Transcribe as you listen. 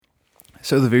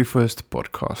So the very first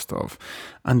podcast of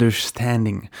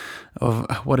understanding of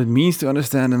what it means to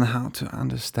understand and how to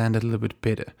understand it a little bit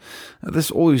better. This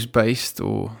is always based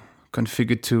or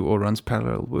configured to or runs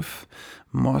parallel with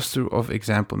Master of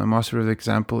Example. Now, Master of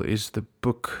Example is the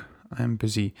book I'm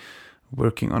busy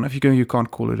working on. If you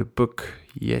can't call it a book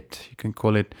yet. You can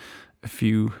call it a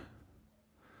few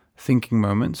thinking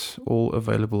moments, all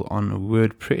available on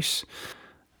WordPress.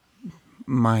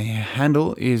 My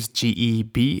handle is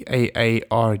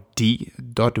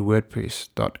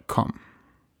gebaard.wordpress.com.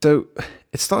 So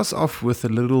it starts off with a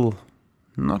little,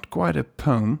 not quite a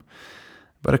poem,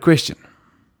 but a question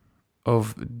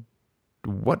of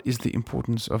what is the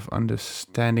importance of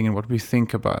understanding and what we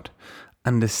think about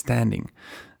understanding.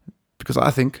 Because I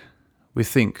think we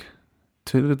think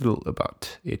too little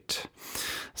about it.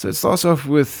 So it starts off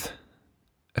with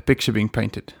a picture being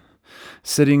painted.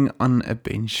 Sitting on a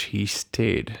bench, he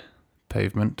stared.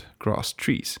 Pavement, grass,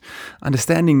 trees.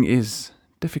 Understanding is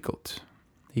difficult.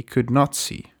 He could not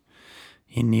see.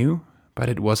 He knew, but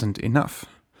it wasn't enough.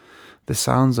 The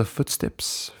sounds of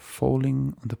footsteps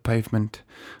falling on the pavement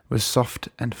were soft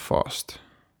and fast.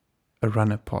 A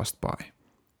runner passed by.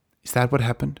 Is that what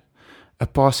happened? A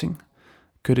passing?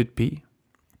 Could it be?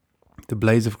 The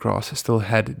blades of grass still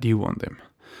had dew on them.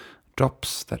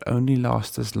 Drops that only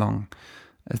last as long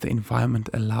as the environment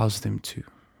allows them to.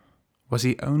 Was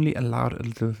he only allowed a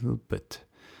little bit?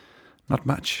 Not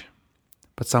much,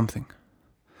 but something.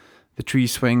 The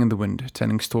trees swaying in the wind,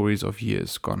 telling stories of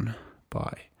years gone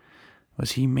by.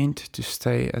 Was he meant to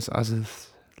stay as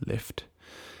others left?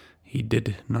 He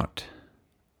did not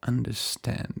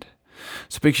understand.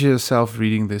 So picture yourself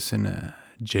reading this in a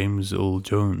James Earl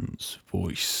Jones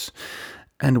voice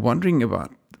and wondering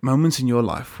about moments in your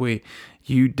life where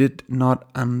you did not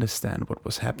understand what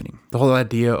was happening. The whole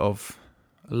idea of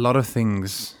a lot of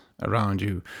things around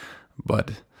you,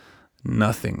 but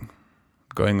nothing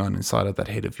going on inside of that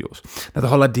head of yours. Now, the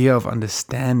whole idea of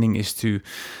understanding is to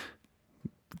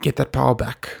get that power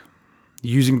back,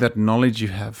 using that knowledge you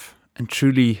have and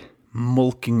truly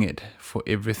milking it for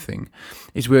everything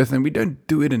is worth, and we don't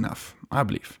do it enough, I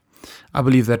believe. I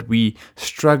believe that we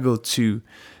struggle to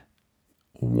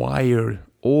wire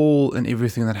all and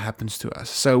everything that happens to us.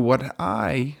 So what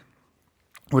I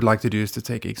would like to do is to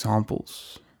take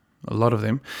examples, a lot of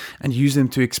them, and use them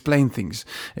to explain things.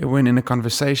 When in a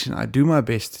conversation, I do my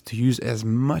best to use as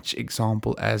much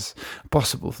example as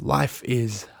possible. Life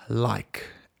is like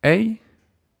and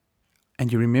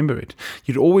you remember it.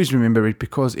 You'd always remember it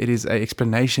because it is an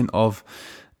explanation of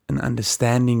an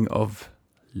understanding of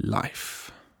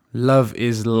life. Love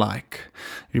is like.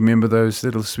 Remember those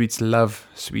little sweets, love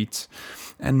sweets.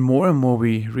 And more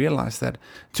we realize that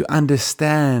to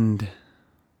understand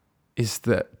is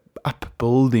the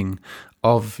upbuilding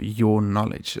of your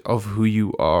knowledge, of who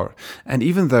you are. And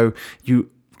even though you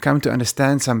come to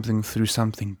understand something through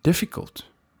something difficult,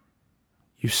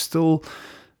 you're still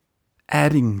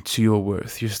adding to your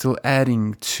worth. You're still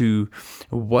adding to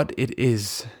what it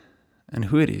is and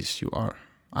who it is you are,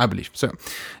 I believe. So,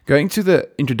 going to the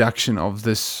introduction of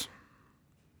this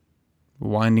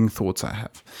winding thoughts I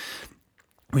have.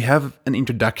 We have an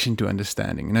introduction to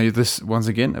understanding. Now, this, once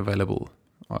again, available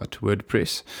at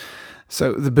WordPress.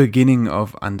 So, the beginning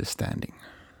of understanding.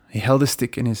 He held a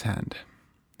stick in his hand.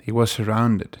 He was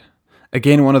surrounded.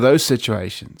 Again, one of those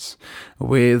situations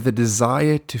where the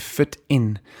desire to fit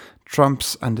in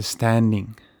trumps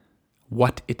understanding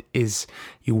what it is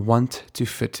you want to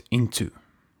fit into.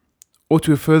 Or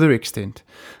to a further extent,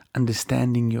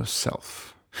 understanding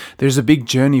yourself. There's a big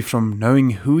journey from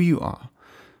knowing who you are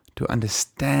to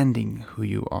understanding who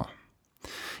you are.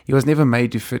 He was never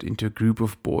made to fit into a group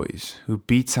of boys who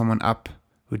beat someone up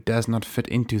who does not fit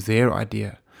into their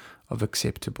idea of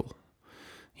acceptable.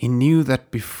 He knew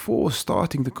that before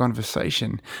starting the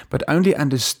conversation, but only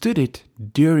understood it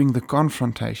during the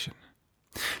confrontation.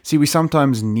 See, we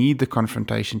sometimes need the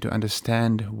confrontation to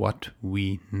understand what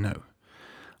we know.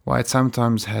 Why it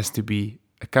sometimes has to be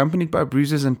accompanied by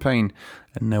bruises and pain,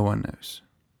 and no one knows.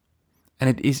 And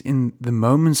it is in the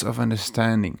moments of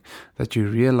understanding that you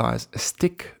realize a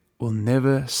stick will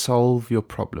never solve your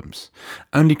problems,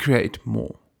 only create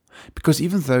more. Because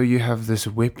even though you have this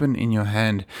weapon in your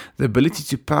hand, the ability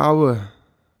to power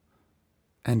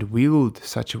and wield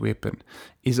such a weapon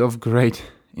is of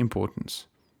great importance.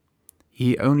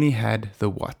 He only had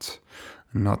the what,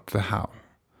 not the how,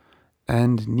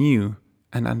 and knew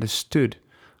and understood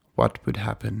what would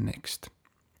happen next.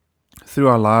 Through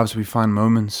our lives, we find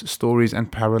moments, stories,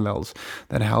 and parallels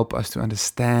that help us to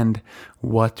understand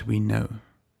what we know,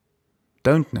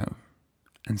 don't know,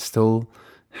 and still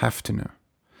have to know.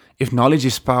 If knowledge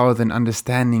is power, then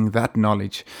understanding that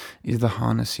knowledge is the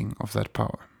harnessing of that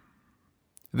power.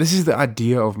 This is the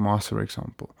idea of master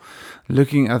example,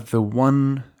 looking at the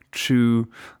one true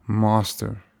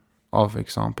master of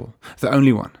example, the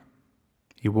only one.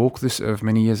 He walked this earth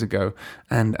many years ago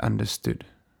and understood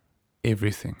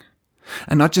everything.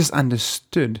 And not just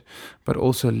understood, but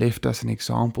also left us an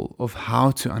example of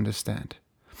how to understand.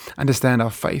 Understand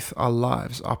our faith, our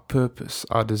lives, our purpose,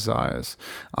 our desires,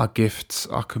 our gifts,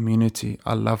 our community,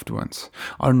 our loved ones,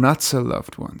 our not so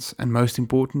loved ones, and most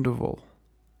important of all,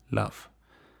 love.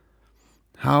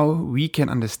 How we can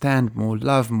understand more,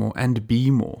 love more, and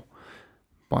be more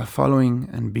by following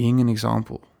and being an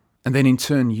example, and then in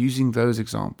turn using those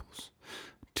examples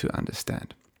to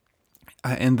understand.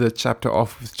 I end the chapter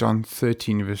off with John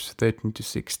 13, verse 13 to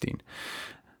 16.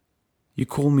 You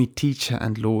call me teacher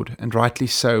and Lord, and rightly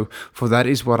so, for that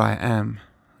is what I am.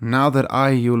 Now that I,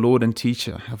 your Lord and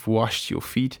teacher, have washed your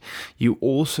feet, you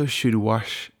also should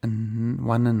wash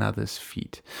one another's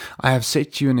feet. I have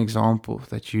set you an example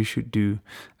that you should do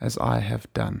as I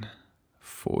have done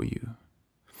for you.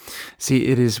 See,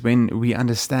 it is when we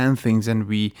understand things and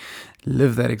we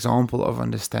live that example of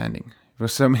understanding. For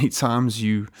so many times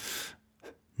you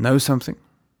know something,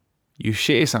 you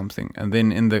share something, and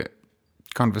then in the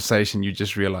conversation you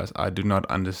just realize, I do not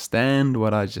understand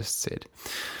what I just said.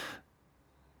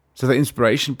 So the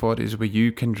inspiration part is where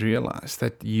you can realize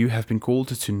that you have been called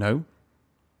to know,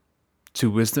 to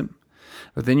wisdom,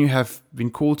 but then you have been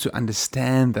called to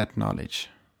understand that knowledge.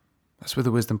 That's where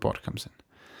the wisdom part comes in.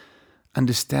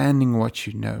 Understanding what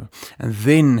you know, and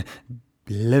then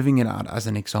living it out as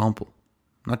an example.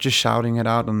 Not just shouting it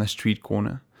out on the street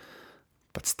corner,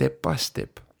 but step by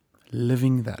step,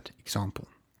 living that example.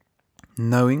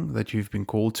 Knowing that you've been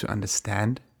called to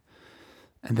understand,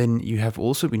 and then you have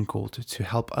also been called to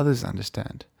help others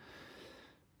understand.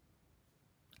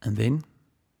 And then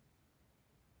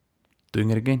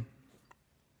doing it again.